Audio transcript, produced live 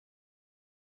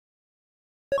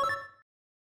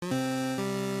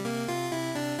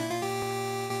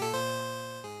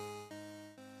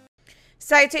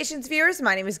Salutations viewers,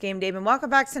 my name is GameDame and welcome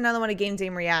back to another one of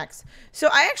GameDame Reacts. So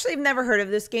I actually have never heard of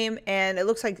this game and it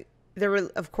looks like there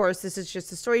were, of course, this is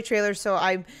just a story trailer, so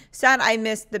I'm sad I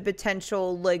missed the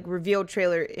potential like reveal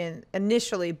trailer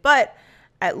initially, but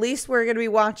at least we're going to be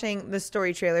watching the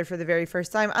story trailer for the very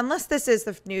first time, unless this is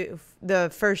the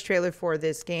first trailer for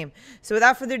this game. So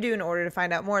without further ado, in order to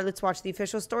find out more, let's watch the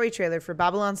official story trailer for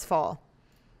Babylon's Fall.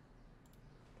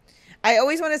 I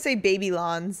always want to say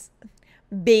Babylon's.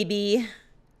 Baby.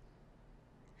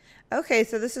 Okay,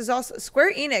 so this is also...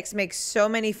 Square Enix makes so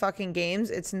many fucking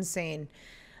games. It's insane.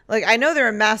 Like, I know they're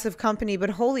a massive company,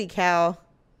 but holy cow.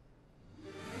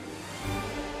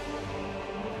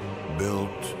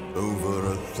 Built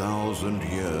over 1,000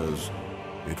 years,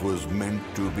 it was meant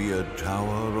to be a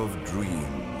tower of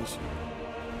dreams.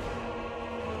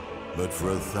 But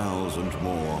for 1,000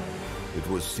 more, it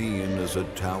was seen as a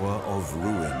tower of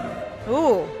ruin.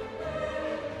 Ooh.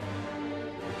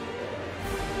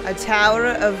 A tower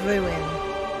of ruin.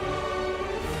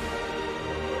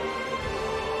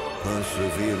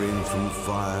 Persevering through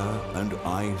fire and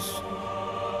ice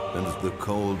and the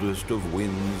coldest of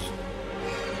winds,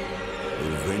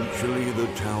 eventually the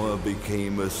tower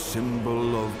became a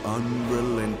symbol of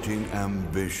unrelenting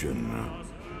ambition.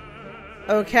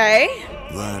 Okay.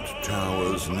 That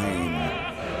tower's name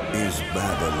is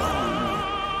Babylon.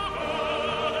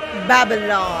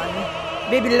 Babylon.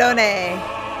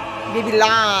 Babylone.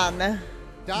 Babylon.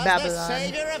 Does Babylon. the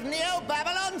savior of Neo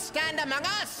Babylon stand among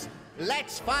us?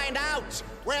 Let's find out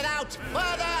without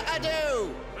further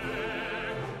ado.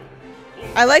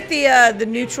 I like the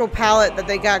neutral palette that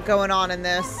they got going on in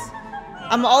this.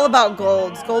 I'm all about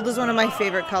golds. Gold is one of my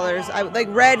favorite colors. I like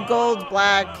red, gold,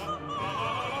 black.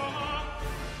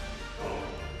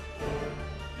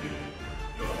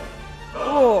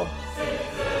 Oh.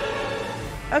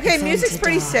 Okay, music's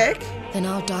pretty sick. Then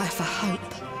I'll die for hope.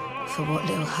 For what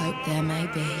little hope there may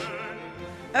be.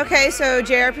 Okay, so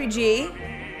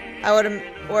JRPG, I would,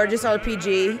 or just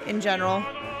RPG in general,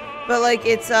 but like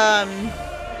it's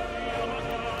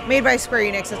made by Square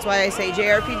Enix. That's why I say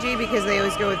JRPG, because they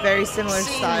always go with very similar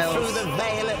styles. Seen through the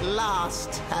veil at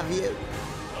last, have you?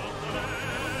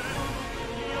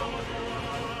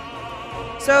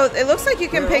 So it looks like you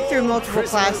can pick through multiple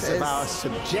classes. Of our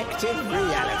subjective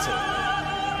reality.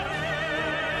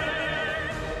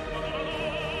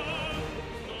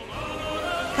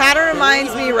 Kinda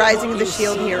reminds me of Rising of the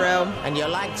Shield Hero. And you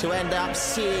like to end up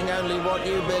seeing only what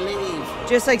you believe.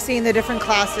 Just like seeing the different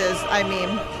classes, I mean.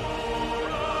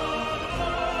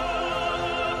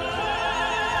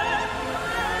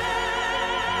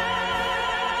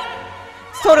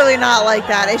 It's totally not like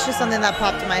that. It's just something that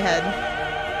popped in my head.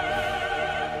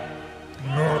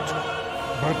 Naught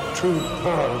but two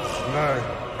paths lie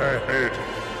ahead.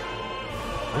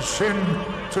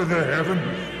 Ascend to the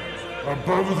heavens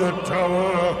above the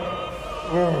tower,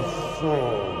 or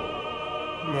fall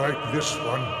like this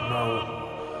one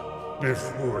now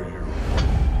before you.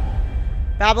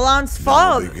 Babylon's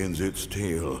Fall. Now begins its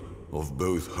tale of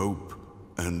both hope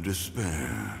and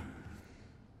despair.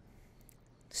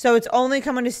 So it's only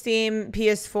coming to Steam,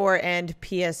 PS4, and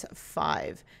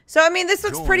PS5. So I mean, this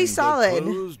looks pretty solid.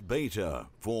 Closed beta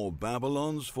for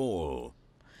Babylon's Fall.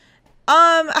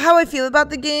 How I feel about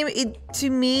the game, to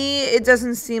me, it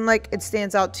doesn't seem like it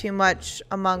stands out too much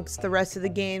amongst the rest of the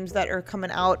games that are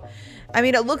coming out. I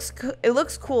mean, it looks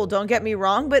cool, don't get me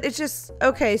wrong, but it's just,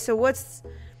 okay, so what's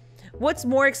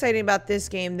more exciting about this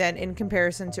game than in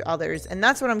comparison to others? And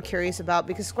that's what I'm curious about,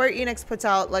 because Square Enix puts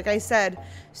out, like I said,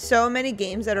 so many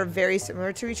games that are very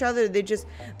similar to each other.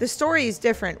 The story is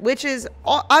different, which is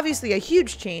obviously a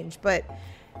huge change, but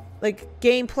like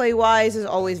gameplay wise is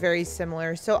always very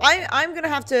similar. So I'm gonna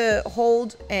have to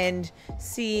hold and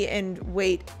see and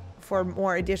wait for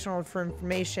more additional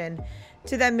information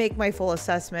to then make my full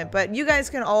assessment. But you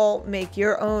guys can all make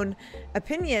your own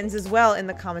opinions as well in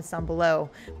the comments down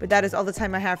below. But that is all the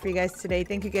time I have for you guys today.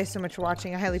 Thank you guys so much for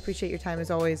watching. I highly appreciate your time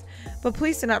as always. But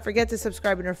please do not forget to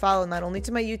subscribe and or follow, not only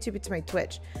to my YouTube but to my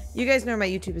Twitch. You guys know where my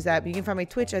YouTube is at, but you can find my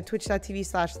Twitch at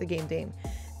twitch.tv/thegamedame.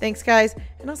 Thanks guys,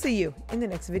 and I'll see you in the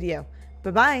next video.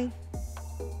 Bye-bye.